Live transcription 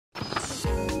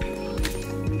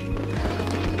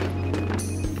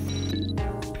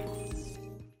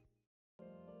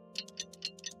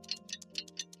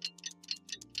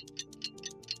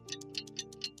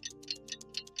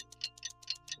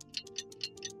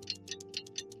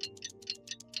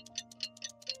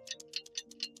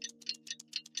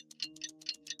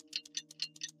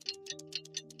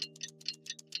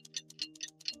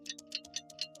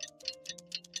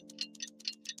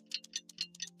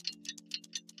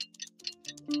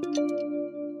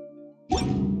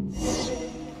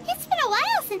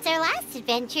since our last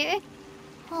adventure.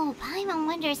 Oh, Paimon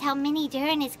wonders how Mini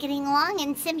Durin is getting along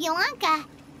in Simbulanka.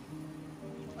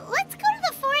 Let's go to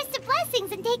the Forest of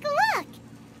Blessings and take a look.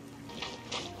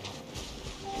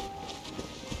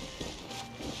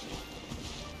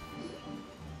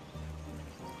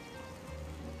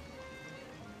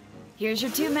 Here's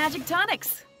your 2 magic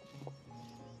tonics.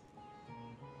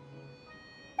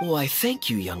 Why, thank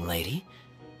you, young lady.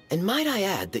 And might I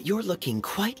add that you're looking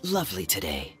quite lovely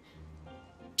today.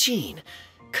 Jean,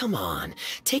 come on,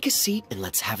 take a seat and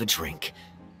let's have a drink.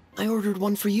 I ordered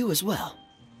one for you as well.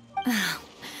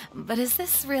 But is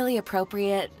this really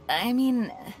appropriate? I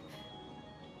mean...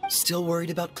 Still worried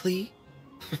about Klee?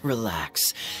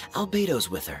 Relax. Albedo's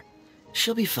with her.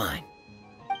 She'll be fine.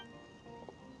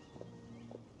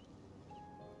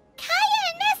 Kaya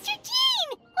and Master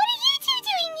Jean! What are you two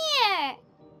doing here?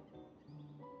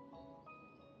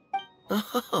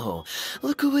 Oh,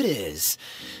 look who it is.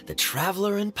 The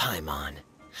Traveler and Paimon.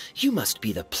 You must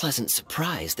be the pleasant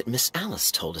surprise that Miss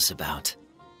Alice told us about.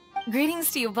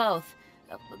 Greetings to you both.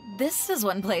 This is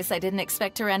one place I didn't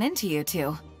expect to run into you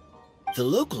two. The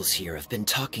locals here have been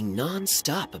talking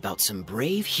non-stop about some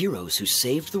brave heroes who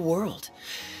saved the world.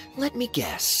 Let me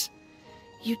guess.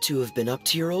 You two have been up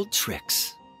to your old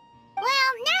tricks.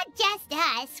 Well, not just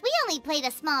us. We only played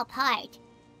a small part.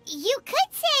 You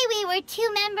could say we were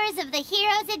 2 members of the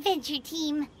Heroes Adventure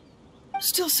Team.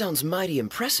 Still sounds mighty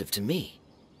impressive to me.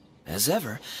 As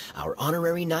ever, our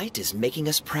honorary knight is making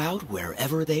us proud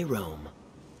wherever they roam.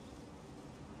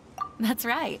 That's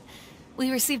right.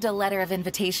 We received a letter of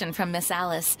invitation from Miss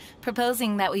Alice,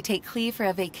 proposing that we take Klee for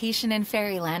a vacation in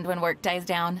Fairyland when work dies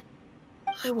down.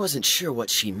 I wasn't sure what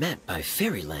she meant by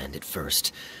Fairyland at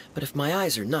first, but if my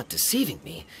eyes are not deceiving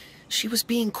me, she was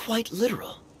being quite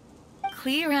literal.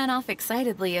 Klee ran off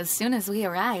excitedly as soon as we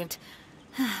arrived.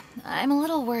 I'm a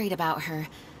little worried about her,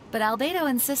 but Albedo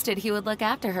insisted he would look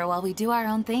after her while we do our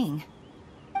own thing.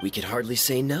 We could hardly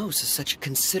say no to such a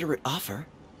considerate offer,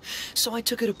 so I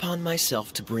took it upon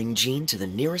myself to bring Jean to the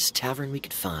nearest tavern we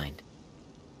could find.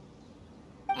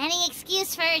 Any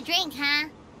excuse for a drink, huh?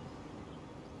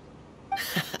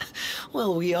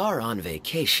 Well, we are on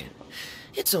vacation.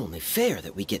 It's only fair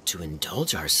that we get to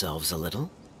indulge ourselves a little.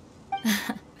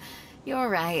 You're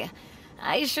right.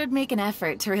 I should make an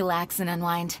effort to relax and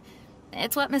unwind.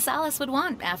 It's what Miss Alice would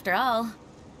want, after all.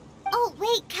 Oh,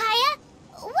 wait, Kaya?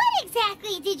 What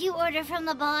exactly did you order from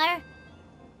the bar?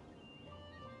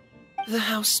 The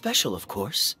house special, of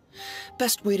course.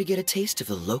 Best way to get a taste of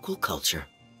the local culture.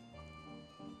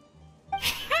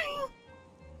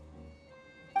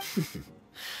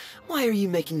 Why are you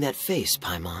making that face,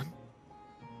 Paimon?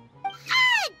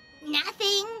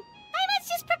 Nothing. I'm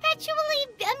just perpetually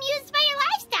amused by your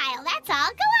lifestyle, that's all.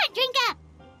 Go on, drink up.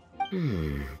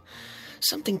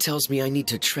 Something tells me I need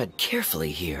to tread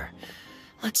carefully here.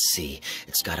 Let's see,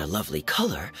 it's got a lovely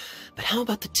color, but how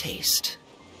about the taste?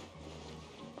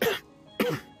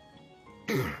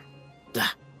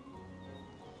 Ah.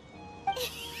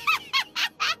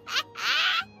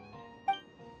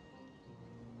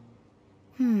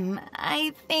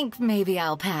 I think maybe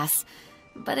I'll pass.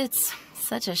 But it's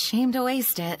such a shame to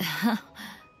waste it.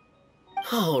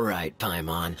 All right,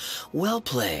 Paimon. Well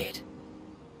played.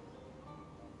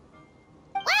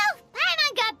 Well,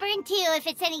 Paimon got burned too, if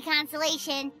it's any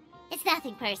consolation. It's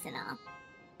nothing personal.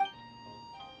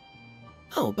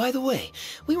 Oh, by the way,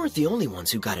 we weren't the only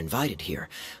ones who got invited here.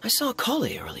 I saw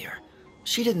Kale earlier.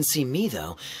 She didn't see me,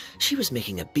 though. She was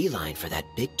making a beeline for that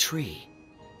big tree.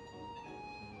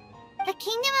 The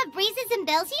Kingdom of Breezes and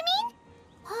Bells, you mean?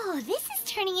 Oh, this is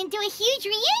turning into a huge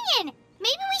reunion!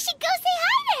 Maybe we should go say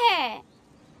hi to her!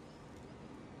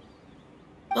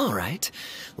 All right.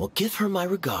 Well, give her my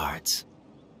regards.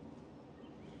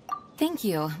 Thank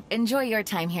you. Enjoy your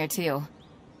time here, too.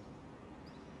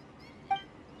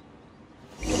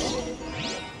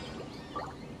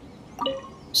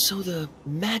 So the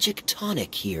magic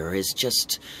tonic here is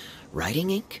just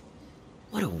writing ink?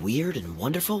 What a weird and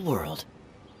wonderful world.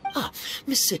 Ah,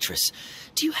 Miss Citrus,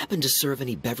 do you happen to serve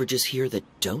any beverages here that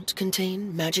don't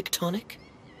contain magic tonic?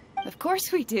 Of course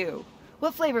we do.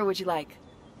 What flavor would you like?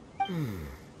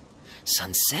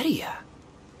 Sunsetia.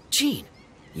 Jean,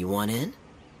 you want in?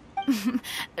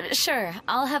 Sure,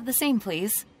 I'll have the same,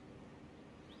 please.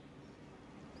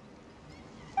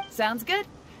 Sounds good.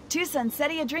 2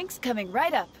 Sunsetia drinks coming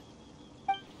right up.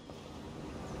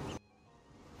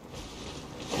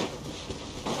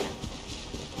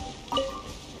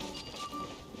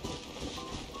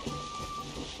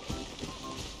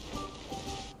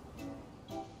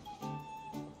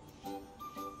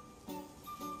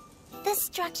 The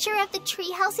structure of the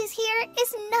tree houses here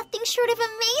is nothing short of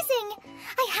amazing.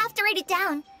 I have to write it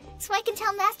down. so I can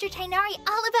tell Master Tighnari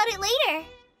all about it later.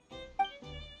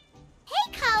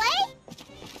 Hey, Kale!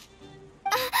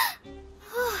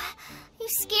 You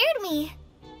scared me.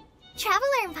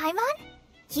 Traveler and Paimon?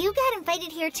 You got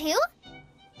invited here too?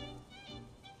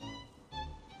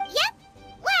 Yep.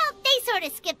 Well, they sort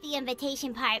of skipped the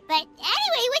invitation part, but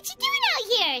anyway, what you doing out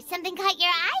here? Something caught your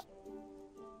eye?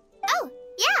 Oh,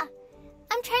 yeah.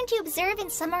 I'm trying to observe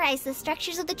and summarize the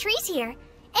structures of the trees here,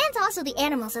 and also the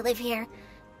animals that live here.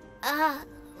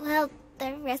 Well,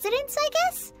 the residents, I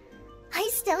guess? I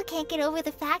still can't get over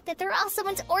the fact that they're all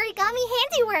someone's origami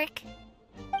handiwork.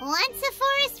 Once a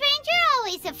forest ranger,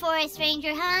 always a forest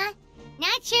ranger, huh?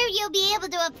 Not sure you'll be able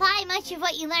to apply much of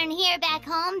what you learn here back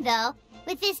home, though,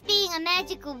 with this being a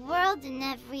magical world and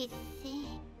everything.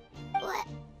 What?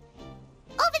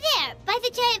 Over there, by the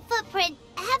giant footprint,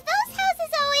 have those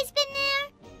houses always been there?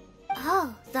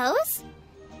 Oh, those?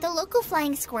 The local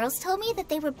flying squirrels told me that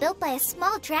they were built by a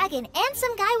small dragon and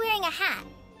some guy wearing a hat.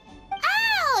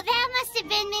 Oh, that must have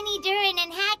been Minnie Durin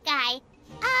and Hat Guy.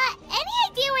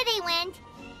 Any idea where they went?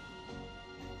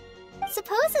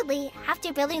 Supposedly,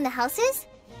 after building the houses,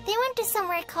 they went to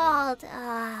somewhere called,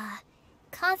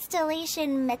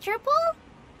 Constellation Metropole?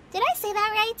 Did I say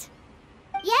that right?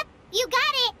 Yep, you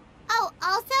got it. Oh,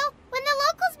 also, when the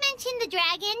locals mentioned the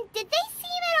dragon, did they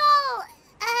seem at all,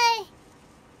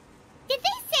 did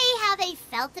they say how they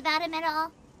felt about him at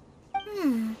all?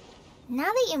 Now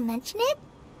that you mention it,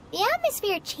 the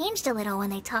atmosphere changed a little when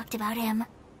they talked about him.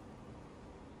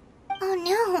 Oh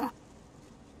no.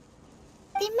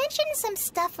 They mentioned some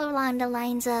stuff along the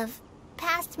lines of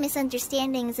past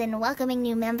misunderstandings and welcoming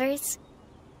new members.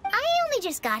 I only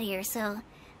just got here, so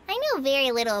I know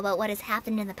very little about what has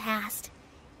happened in the past.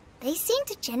 They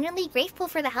seemed genuinely grateful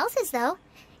for the houses, though,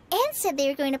 and said they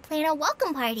were going to plan a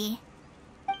welcome party.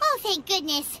 Oh, thank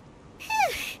goodness.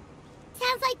 Phew.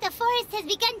 Sounds like the forest has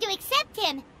begun to accept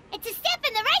him. It's a step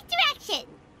in the right direction.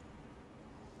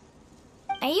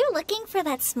 Are you looking for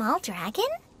that small dragon?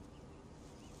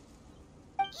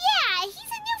 Yeah, he's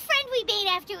a new friend we made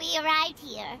after we arrived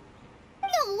here.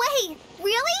 No way!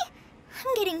 Really?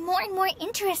 I'm getting more and more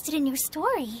interested in your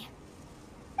story.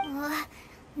 No.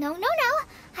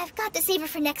 I've got to save it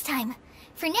for next time.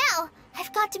 For now,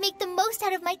 I've got to make the most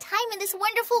out of my time in this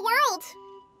wonderful world.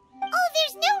 Oh,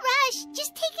 there's no rush.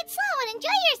 Just take it slow and enjoy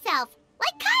yourself.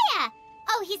 Like Kaya.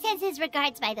 Oh, he sends his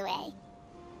regards, by the way.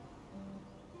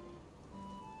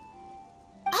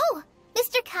 Oh,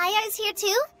 Mr. Kaya is here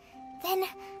too? Then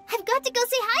I've got to go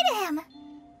say hi to him.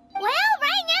 Well,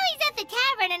 right now he's at the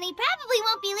tavern and he probably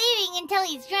won't be leaving until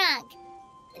he's drunk.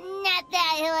 Not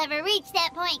that he'll ever reach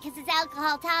that point because his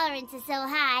alcohol tolerance is so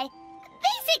high.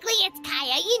 Basically, it's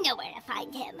Kaya. You know where to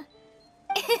find him.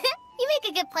 You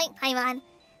make a good point, Paimon.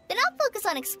 Then I'll focus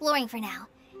on exploring for now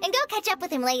and go catch up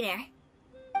with him later.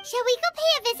 Shall we go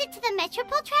pay a visit to the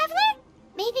Metropole Traveler?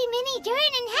 Maybe Minnie,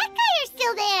 Durin, and Hat Guy are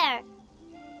still there.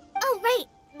 Oh, right.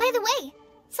 By the way,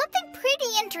 something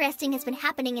pretty interesting has been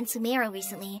happening in Sumeru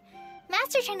recently.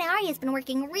 Master Tighnari has been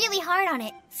working really hard on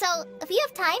it, so if you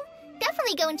have time,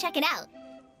 definitely go and check it out.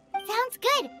 Sounds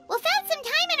good. We'll find some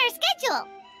time in our schedule.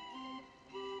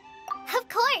 Of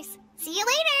course. See you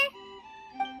later.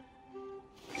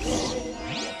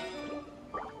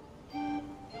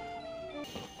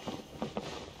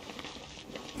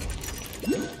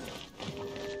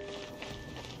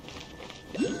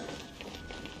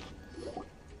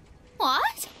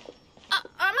 What? Are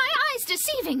my eyes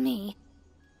deceiving me?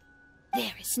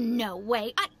 There is no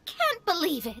way. I can't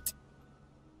believe it.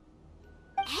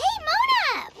 Hey,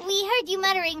 Mona! We heard you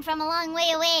muttering from a long way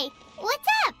away. What's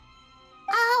up?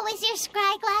 Oh, is your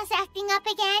scry glass acting up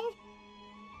again?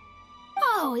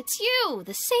 Oh, it's you,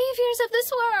 the saviors of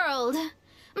this world.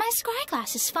 My scry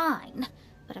glass is fine,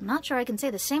 but I'm not sure I can say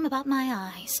the same about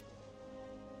my eyes.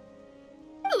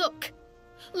 Look!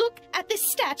 Look at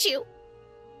this statue!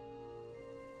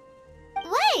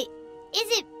 What?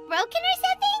 Is it broken or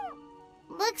something?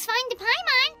 Looks fine to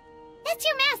Paimon. That's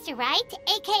your master, right?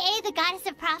 AKA the goddess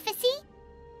of prophecy?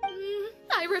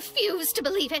 I refuse to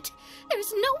believe it.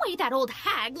 There's no way that old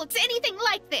hag looks anything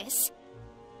like this.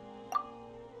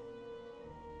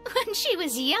 When she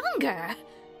was younger.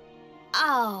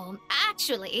 Oh,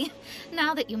 actually,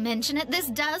 now that you mention it, this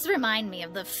does remind me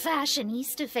of the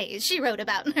fashionista phase she wrote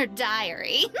about in her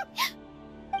diary.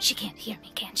 She can't hear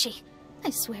me, can she? I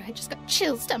swear I just got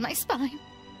chills down my spine.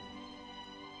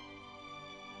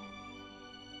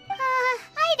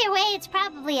 Either way, it's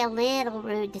probably a little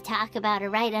rude to talk about her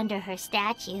right under her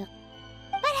statue.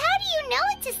 But how do you know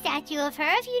it's a statue of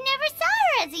her if you never saw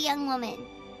her as a young woman?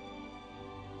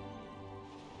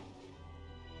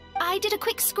 I did a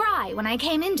quick scry when I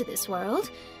came into this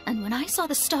world, and when I saw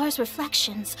the stars'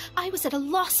 reflections, I was at a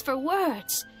loss for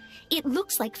words. It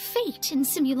looks like fate in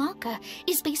Simulacra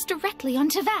is based directly on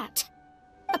Tevat.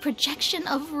 A projection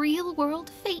of real-world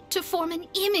fate to form an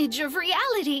image of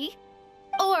reality.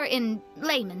 Or in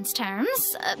layman's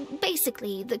terms,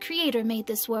 basically the creator made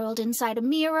this world inside a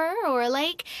mirror or a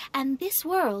lake, and this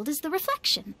world is the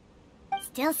reflection.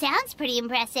 Still sounds pretty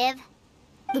impressive.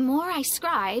 The more I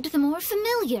scried, the more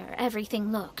familiar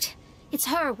everything looked. It's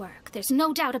her work, there's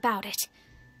no doubt about it.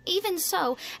 Even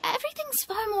so, everything's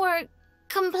far more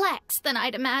complex than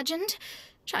I'd imagined.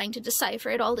 Trying to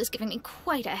decipher it all is giving me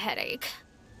quite a headache.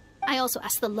 I also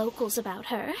asked the locals about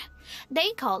her.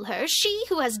 They call her she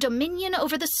who has dominion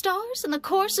over the stars and the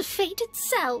course of fate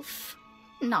itself.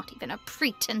 Not even a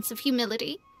pretense of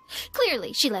humility.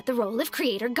 Clearly, she let the role of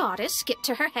creator goddess get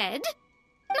to her head.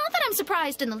 Not that I'm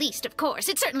surprised in the least, of course.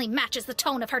 It certainly matches the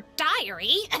tone of her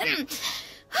diary.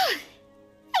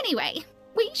 Anyway,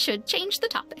 we should change the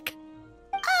topic.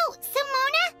 Oh, so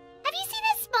Mona, have you seen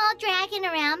a small dragon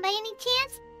around by any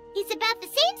chance? He's about the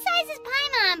same size as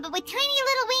Paimon, but with tiny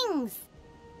little wings.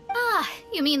 Ah,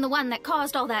 you mean the one that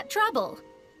caused all that trouble?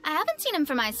 I haven't seen him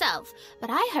for myself, but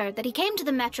I heard that he came to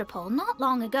the Metropole not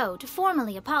long ago to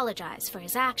formally apologize for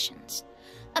his actions.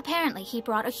 Apparently, he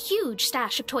brought a huge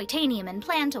stash of Toitanium and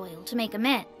plant oil to make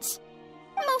amends.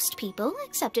 Most people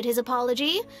accepted his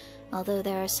apology, although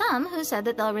there are some who said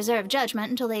that they'll reserve judgment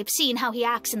until they've seen how he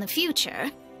acts in the future.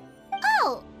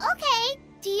 Oh, okay.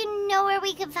 Do you know where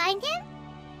we can find him?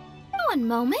 One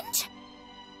moment.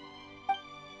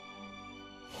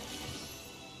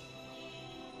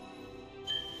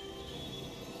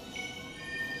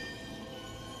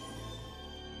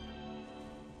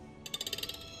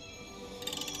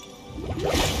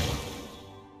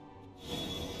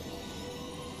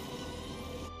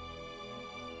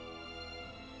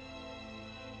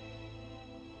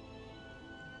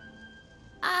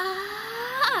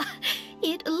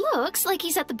 It looks like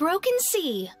he's at the Broken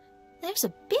Sea. There's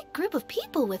a big group of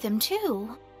people with him,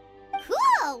 too.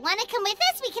 Cool! Wanna come with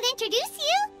us? We can introduce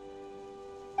you?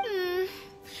 I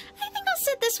think I'll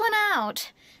sit this one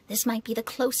out. This might be the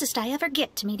closest I ever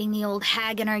get to meeting the old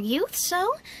hag in her youth,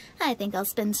 so I think I'll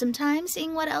spend some time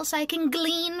seeing what else I can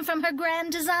glean from her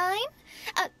grand design.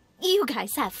 You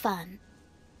guys have fun.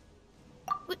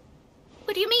 What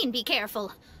do you mean, be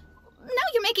careful? Now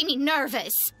you're making me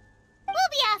nervous.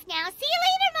 We'll be off now. See you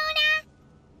later, Mona!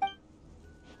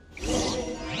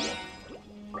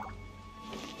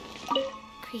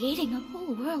 Creating a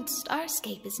whole world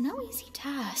starscape is no easy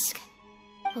task.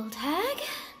 Old hag,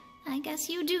 I guess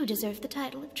you do deserve the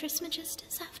title of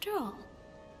Trismegistus after all.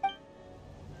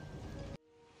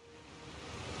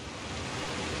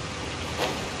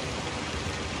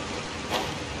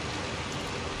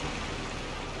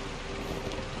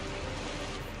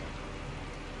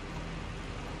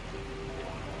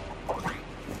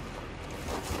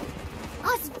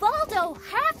 Osvaldo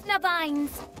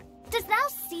Hafnavines! Dost thou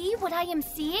see what I am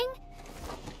seeing?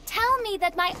 Tell me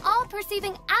that my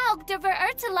all-perceiving Aug de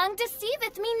Verurtelang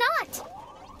deceiveth me not!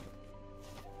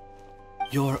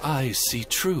 Your eyes see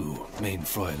true, main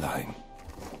Fräulein.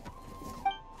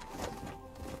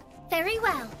 Very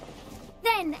well.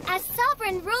 Then, as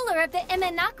sovereign ruler of the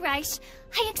Immenachreich,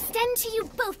 I extend to you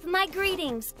both my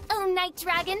greetings, O Night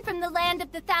Dragon from the land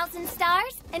of the Thousand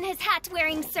Stars, and his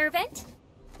hat-wearing servant.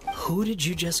 Who did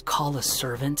you just call a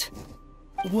servant?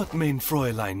 What main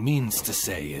Fräulein means to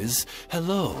say is,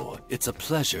 hello, it's a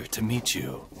pleasure to meet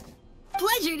you.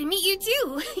 Pleasure to meet you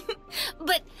too.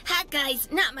 But Hat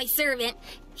Guy's not my servant.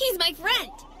 He's my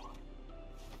friend.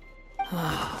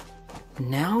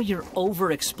 Now you're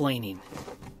over-explaining.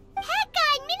 Hat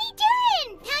Guy, Minnie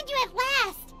Durin! Found you at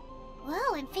last!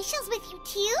 Whoa, and Fischl's with you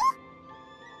too?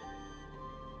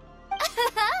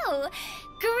 Oh!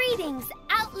 Greetings,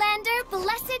 Outlander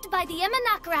blessed by the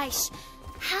Immenachreich.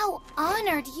 How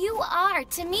honored you are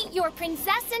to meet your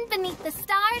princessin beneath the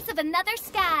stars of another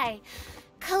sky.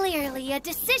 Clearly a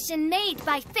decision made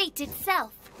by fate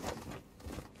itself.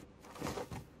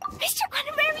 Mr.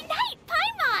 Honorary Knight,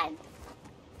 Paimon!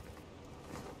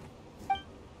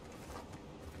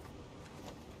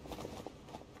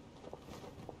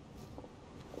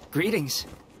 Greetings.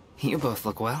 You both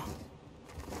look well.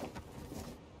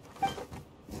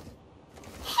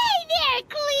 Hey there,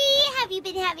 Klee! Have you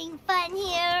been having fun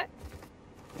here?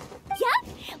 Yup,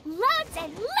 loads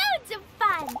and loads of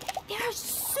fun. There are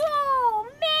so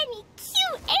many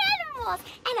cute animals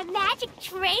and a magic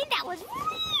train that was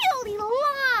really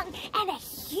long and a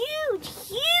huge,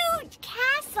 huge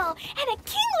castle and a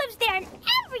king lives there and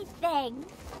everything.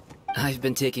 I've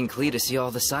been taking Klee to see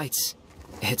all the sights.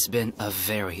 It's been a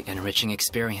very enriching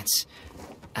experience.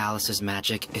 Alice's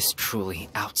magic is truly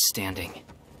outstanding.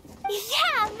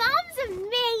 Yeah, Mom's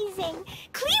amazing.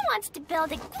 Clea wants to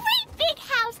build a great big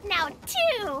house now,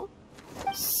 too.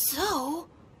 So,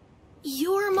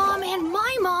 your mom and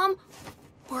my mom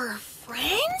were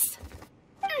friends?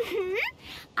 Mm-hmm.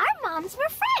 Our moms were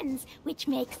friends, which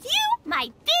makes you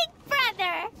my big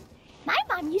brother. My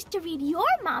mom used to read your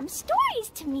mom's stories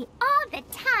to me all the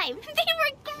time. They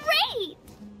were great.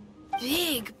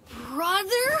 Big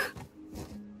brother?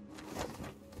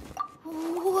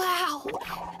 Wow.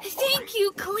 Thank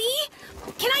you, Clee.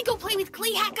 Can I go play with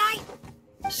Clee, Hat Guy?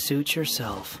 Suit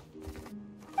yourself.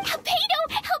 Albedo,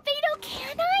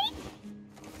 can I?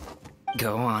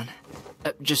 Go on.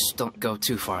 Just don't go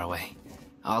too far away.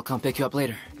 I'll come pick you up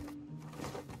later.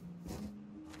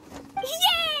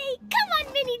 Yay! Come on,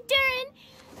 Mini Durin.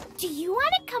 Do you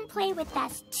want to come play with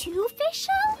us too,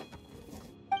 Fischl?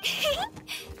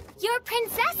 Your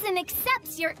princessin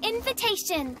accepts your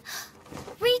invitation.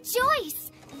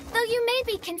 Rejoice! Though you may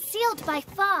be concealed by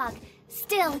fog,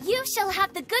 still you shall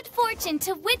have the good fortune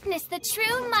to witness the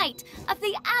true might of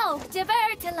the Aug de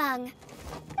Vertelang.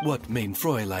 What Mein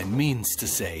Fräulein means to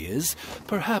say is,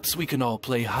 perhaps we can all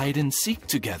play hide-and-seek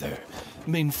together.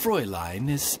 Mein Fräulein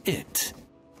is it.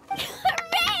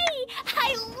 Hooray!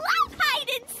 I love hide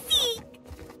and seek!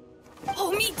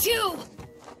 Oh, me too!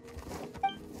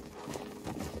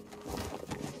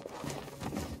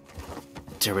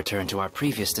 To return to our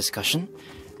previous discussion,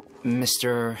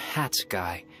 Mr. Hat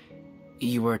Guy,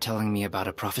 you were telling me about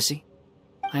a prophecy?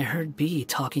 I heard B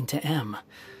talking to M.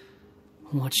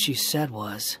 What she said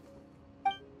was...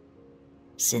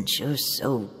 Since you're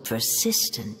so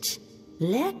persistent,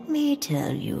 let me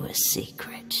tell you a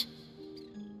secret.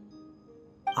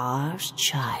 Our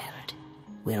child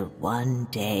will one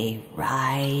day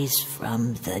rise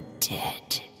from the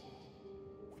dead.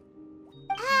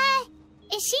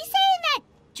 Is she saying that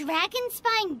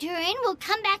Dragonspine Durin will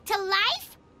come back to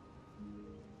life?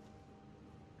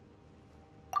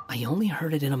 I only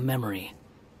heard it in a memory,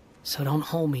 so don't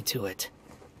hold me to it.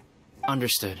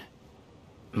 Understood.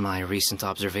 My recent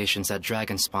observations at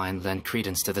Dragonspine lend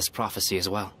credence to this prophecy as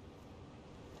well.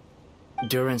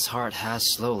 Durin's heart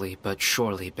has slowly but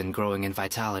surely been growing in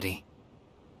vitality.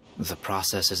 The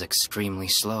process is extremely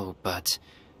slow, but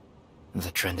the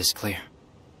trend is clear.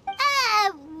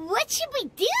 What should we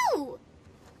do?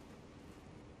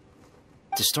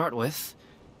 To start with,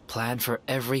 plan for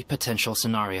every potential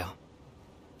scenario,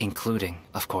 including,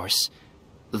 of course,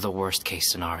 the worst-case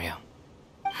scenario.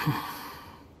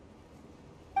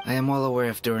 I am well aware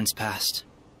of Durin's past,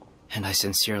 and I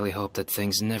sincerely hope that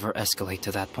things never escalate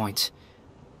to that point.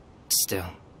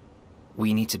 Still,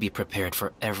 we need to be prepared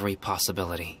for every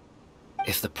possibility.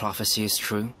 If the prophecy is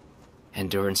true, and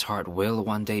Durin's heart will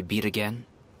one day beat again,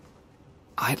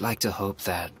 I'd like to hope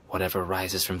that whatever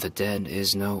rises from the dead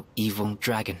is no evil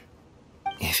dragon,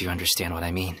 if you understand what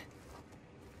I mean.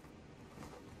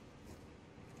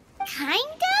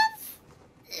 Kind of?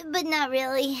 But not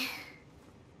really.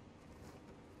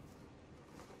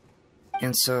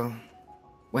 And so,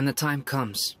 when the time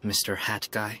comes, Mr. Hat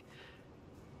Guy,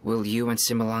 will you and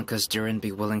Simolanka's Durin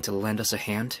be willing to lend us a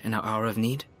hand in our hour of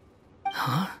need?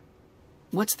 Huh?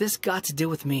 What's this got to do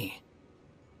with me?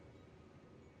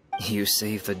 You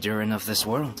saved the Durin of this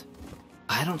world.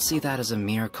 I don't see that as a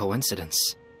mere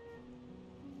coincidence.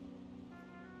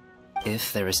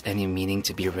 If there is any meaning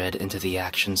to be read into the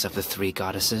actions of the three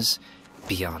goddesses,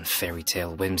 beyond fairy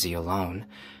tale whimsy alone,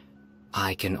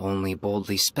 I can only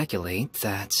boldly speculate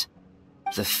that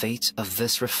the fate of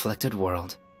this reflected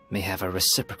world may have a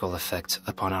reciprocal effect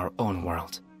upon our own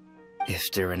world.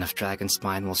 If Durin of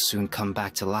Dragonspine will soon come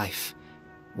back to life,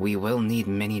 we will need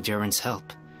many Durin's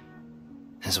help,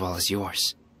 as well as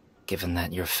yours, given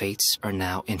that your fates are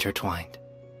now intertwined.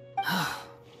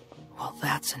 Well,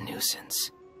 that's a nuisance.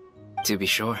 To be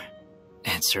sure,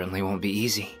 it certainly won't be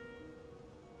easy.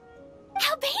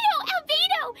 Albedo!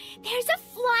 There's a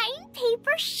flying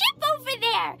paper ship over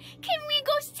there! Can we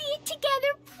go see it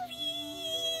together,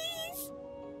 please?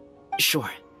 Sure.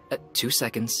 2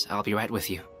 seconds, I'll be right with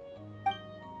you.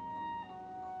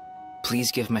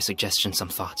 Please give my suggestion some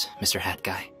thought, Mr. Hat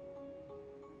Guy.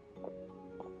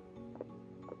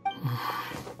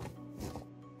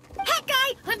 Hat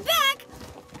Guy, I'm back!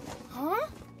 Huh?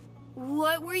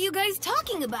 What were you guys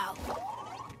talking about?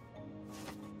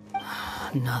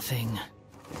 Nothing.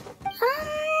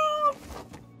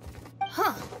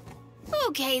 Huh.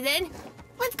 Okay then.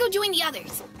 Let's go join the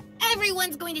others.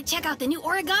 Everyone's going to check out the new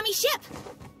origami ship.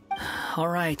 All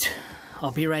right.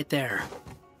 I'll be right there.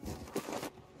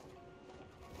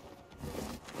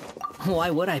 Why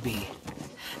would I be?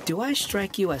 Do I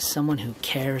strike you as someone who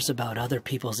cares about other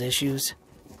people's issues?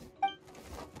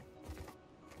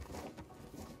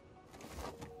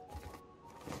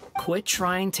 Quit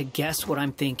trying to guess what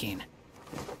I'm thinking.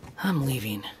 I'm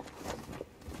leaving.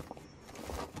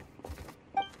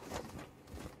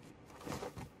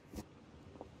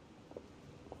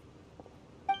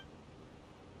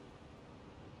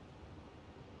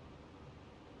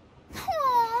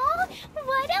 Aww,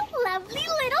 what a lovely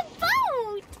little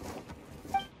boat!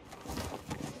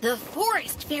 The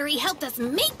forest fairy helped us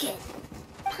make it.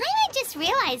 I just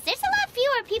realized there's a lot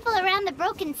fewer people around the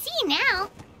broken sea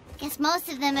now. Guess most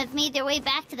of them have made their way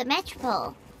back to the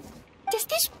metropole. Does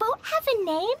this boat have a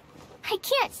name? I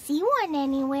can't see one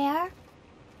anywhere.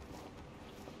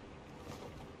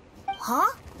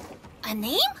 Huh? A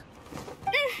name?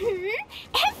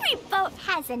 Every boat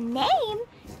has a name.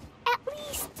 At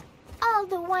least, all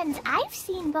the ones I've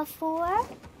seen before.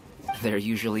 They're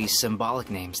usually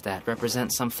symbolic names that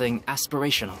represent something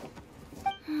aspirational.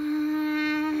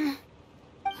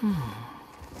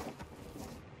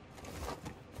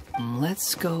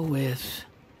 Let's go with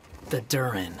the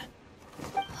Durin.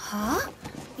 Huh?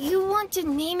 You want to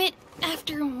name it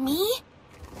after me?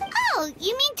 Oh,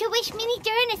 you mean to wish Mini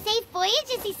Durin a safe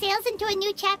voyage as he sails into a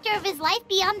new chapter of his life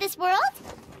beyond this world?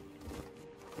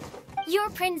 Your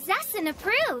princessin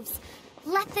approves.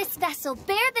 Let this vessel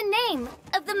bear the name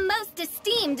of the most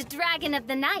esteemed dragon of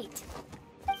the night.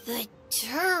 The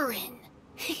Durin.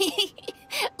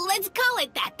 Let's call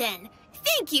it that then.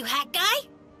 Thank you, Hat Guy.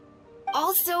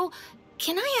 Also,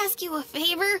 can I ask you a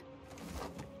favor?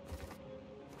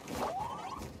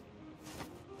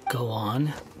 Go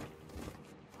on.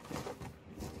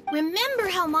 Remember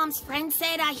how Mom's friend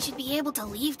said I should be able to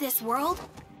leave this world?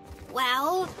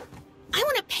 Well, I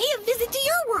want to pay a visit to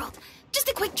your world. Just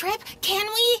a quick trip, can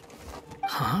we?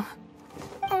 Huh?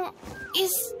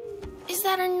 Is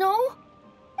that a no?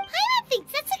 I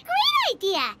think that's a great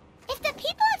idea. If the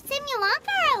people of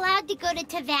Simulanka are allowed to go to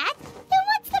Teyvat, then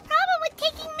what's the problem with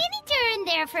taking Mini Durin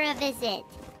there for a visit?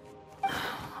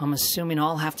 I'm assuming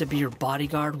I'll have to be your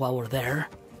bodyguard while we're there.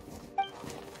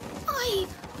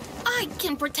 I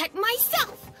can protect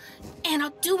myself. And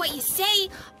I'll do what you say.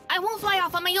 I won't fly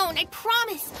off on my own, I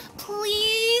promise.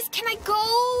 Please, can I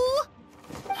go?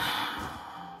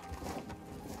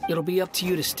 It'll be up to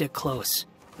you to stick close.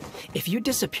 If you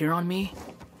disappear on me,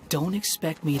 don't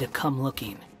expect me to come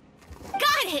looking.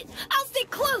 Got it! I'll stick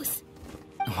close!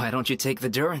 Why don't you take the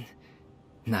Durin?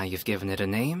 Now you've given it a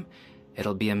name,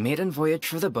 it'll be a maiden voyage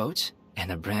for the boat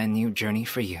and a brand new journey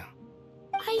for you.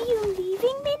 Are you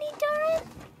leaving, Mini Durin?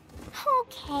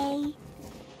 Okay.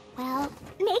 Well,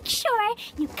 make sure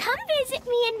you come visit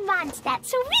me in Mondstadt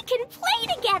so we can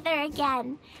play together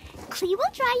again. Klee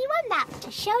will draw you a map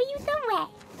to show you the way.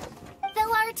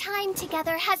 Though our time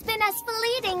together has been as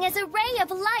fleeting as a ray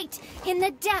of light in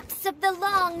the depths of the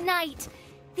long night,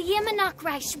 the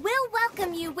Immonakreich will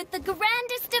welcome you with the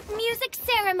grandest of music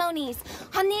ceremonies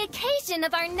on the occasion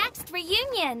of our next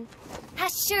reunion.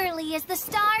 As surely as the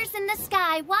stars in the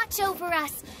sky watch over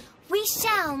us, we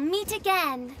shall meet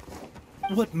again.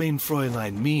 What Mein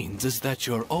Fräulein means is that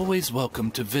you're always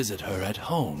welcome to visit her at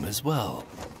home as well.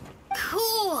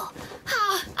 Cool!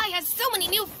 I have so many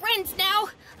new friends now!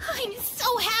 I'm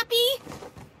so happy!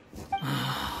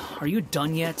 Are you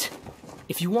done yet?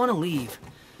 If you want to leave,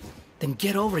 then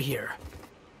get over here.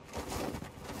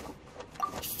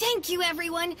 Thank you,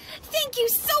 everyone! Thank you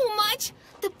so much!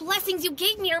 The blessings you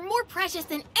gave me are more precious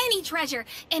than any treasure,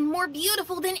 and more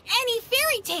beautiful than any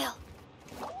fairy tale!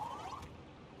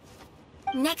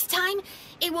 Next time,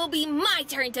 it will be my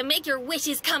turn to make your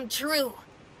wishes come true!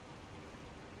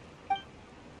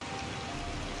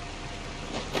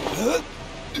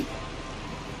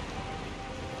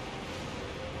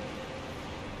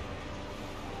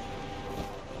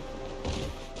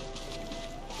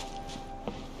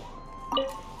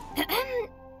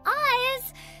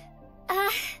 Oz,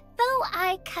 though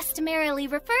I customarily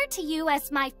refer to you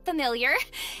as my familiar,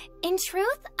 in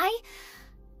truth,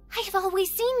 I've always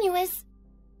seen you as...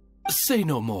 Say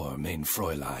no more, Mein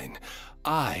Fräulein.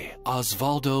 I,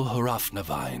 Osvaldo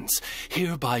Hrafnavines,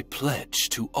 hereby pledge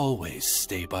to always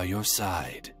stay by your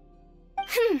side.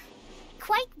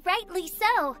 Quite rightly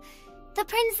so. The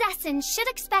princessin should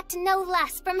expect no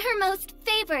less from her most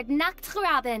favored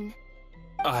Nachtgraben.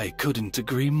 I couldn't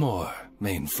agree more,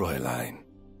 Mein Fräulein.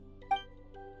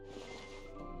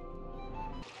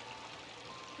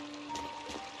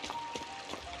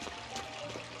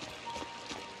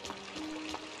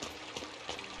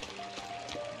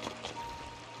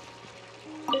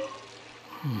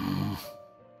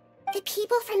 The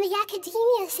people from the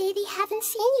Academia say they haven't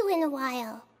seen you in a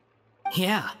while.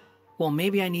 Yeah. Well,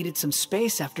 maybe I needed some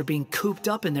space after being cooped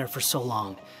up in there for so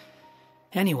long.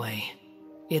 Anyway,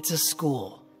 it's a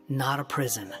school, not a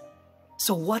prison.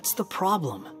 So what's the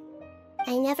problem?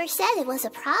 I never said it was a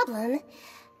problem.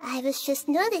 I was just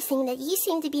noticing that you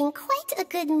seem to be in quite a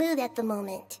good mood at the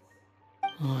moment.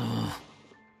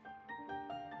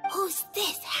 Who's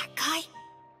this, hat guy?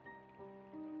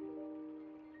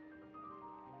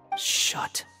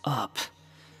 Shut up.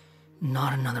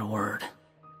 Not another word.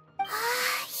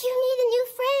 You need a new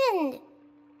friend.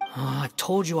 I've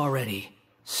told you already.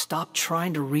 Stop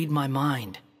trying to read my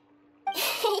mind.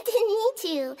 I didn't need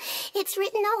to. It's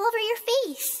written all over your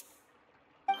face.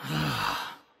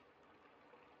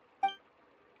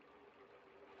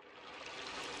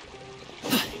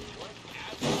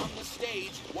 On the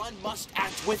stage, one must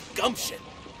act with gumption.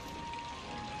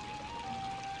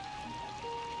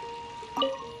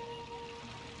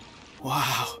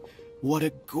 Wow, what a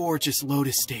gorgeous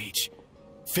lotus stage.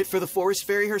 Fit for the forest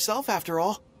fairy herself, after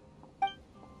all.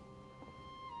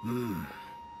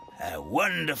 A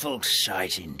wonderful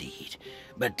sight indeed.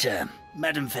 But,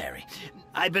 Madam Fairy,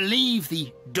 I believe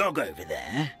the dog over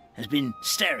there has been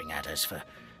staring at us for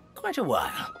quite a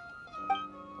while.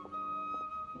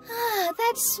 Ah,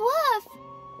 that's Swuff.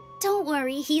 Don't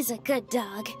worry, he's a good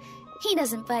dog. He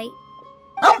doesn't bite.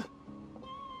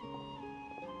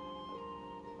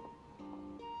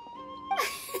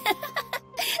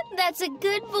 That's a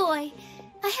good boy.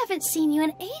 I haven't seen you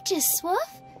in ages,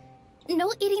 Swuff.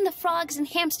 No eating the frogs and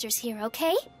hamsters here,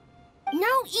 okay? No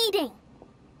eating.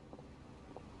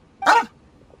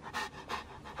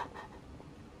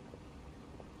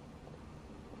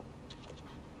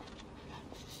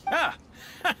 Ah!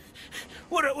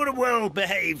 What a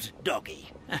well-behaved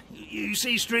doggy. You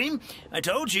see, Stream? I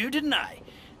told you, didn't I?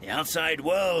 The outside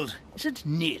world isn't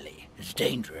nearly as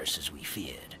dangerous as we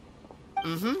feared.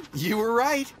 You were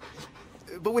right.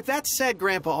 But with that said,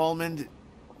 Grandpa Almond,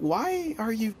 why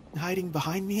are you hiding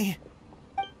behind me?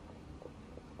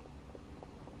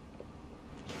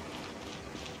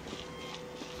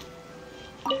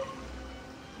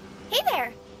 Hey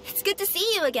there. It's good to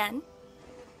see you again.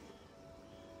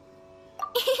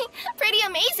 Pretty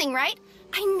amazing, right?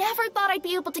 I never thought I'd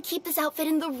be able to keep this outfit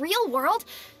in the real world.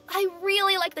 I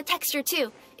really like the texture,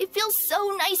 too. It feels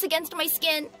so nice against my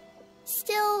skin.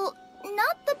 Still,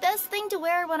 not the best thing to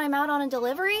wear when I'm out on a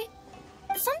delivery.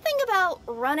 Something about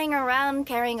running around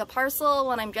carrying a parcel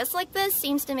when I'm dressed like this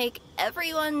seems to make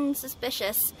everyone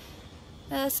suspicious.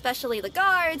 Especially the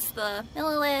guards, the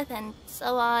Millilith, and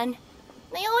so on.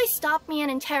 They always stop me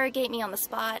and interrogate me on the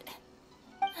spot.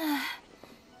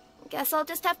 Guess I'll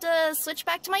just have to switch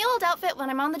back to my old outfit when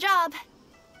I'm on the job.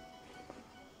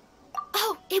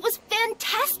 Oh, it was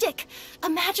fantastic! A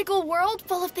magical world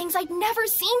full of things I'd never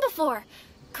seen before.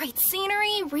 Great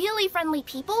scenery, really friendly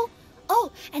people.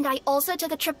 Oh, and I also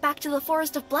took a trip back to the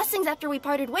Forest of Blessings after we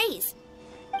parted ways.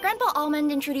 Grandpa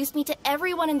Almond introduced me to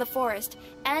everyone in the forest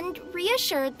and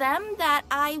reassured them that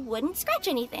I wouldn't scratch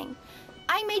anything.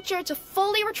 I made sure to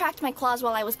fully retract my claws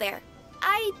while I was there.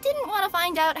 I didn't want to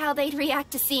find out how they'd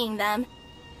react to seeing them.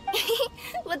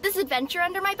 With this adventure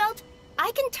under my belt,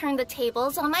 I can turn the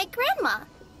tables on my grandma.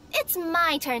 It's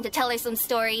my turn to tell her some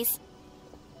stories.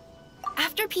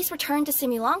 After peace returned to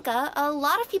Simulanka, a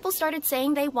lot of people started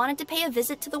saying they wanted to pay a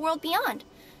visit to the world beyond.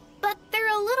 But they're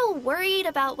a little worried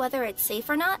about whether it's safe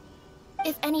or not.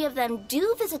 If any of them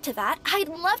do visit to that, I'd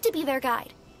love to be their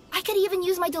guide. I could even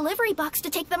use my delivery box to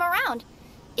take them around.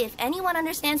 If anyone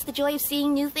understands the joy of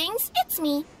seeing new things, it's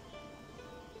me.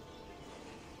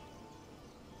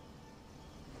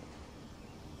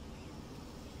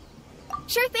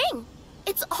 Sure thing.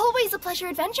 It's always a pleasure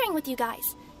adventuring with you guys.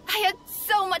 I had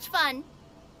so much fun.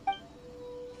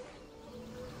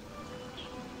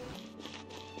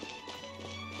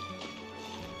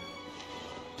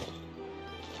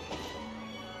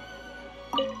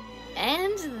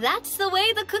 And that's the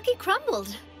way the cookie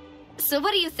crumbled. So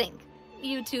what do you think?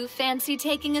 You two fancy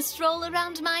taking a stroll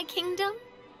around my kingdom?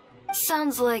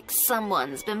 Sounds like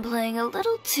someone's been playing a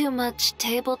little too much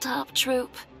tabletop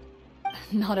troop.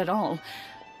 Not at all.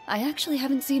 I actually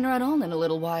haven't seen her at all in a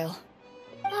little while.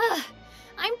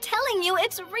 I'm telling you,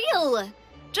 it's real!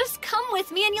 Just come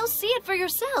with me and you'll see it for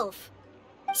yourself.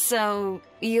 So,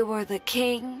 you were the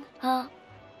king, huh?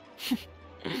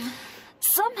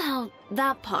 Somehow,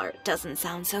 that part doesn't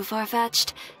sound so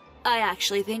far-fetched. I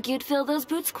actually think you'd fill those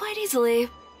boots quite easily.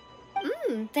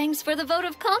 Thanks for the vote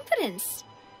of confidence.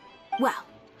 Well,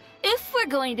 if we're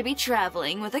going to be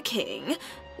traveling with a king,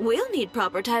 we'll need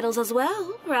proper titles as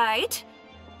well, right?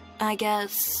 I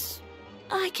guess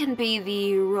I can be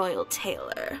the royal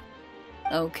tailor.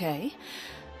 Okay.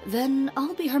 Then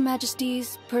I'll be Her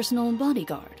Majesty's personal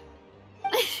bodyguard.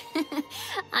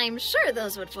 I'm sure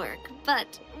those would work,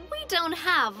 but we don't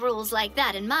have rules like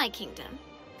that in my kingdom.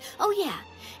 Oh yeah,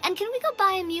 and can we go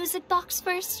buy a music box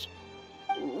first?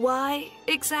 Why,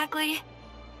 exactly?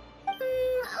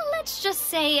 Let's just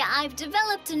say I've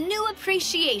developed a new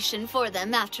appreciation for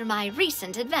them after my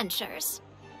recent adventures.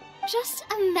 Just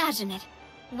imagine it.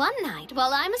 One night,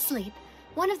 while I'm asleep,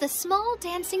 one of the small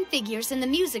dancing figures in the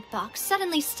music box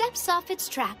suddenly steps off its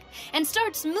track and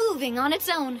starts moving on its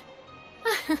own.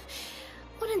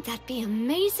 Wouldn't that be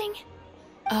amazing?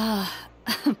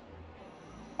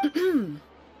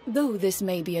 Though this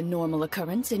may be a normal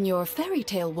occurrence in your fairy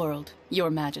tale world, Your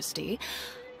Majesty,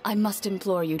 I must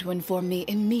implore you to inform me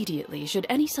immediately should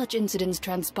any such incidents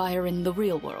transpire in the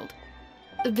real world.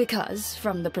 Because,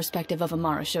 from the perspective of a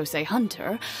Marachose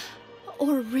hunter,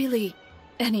 or really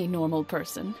any normal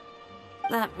person.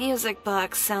 That music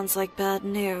box sounds like bad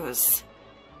news.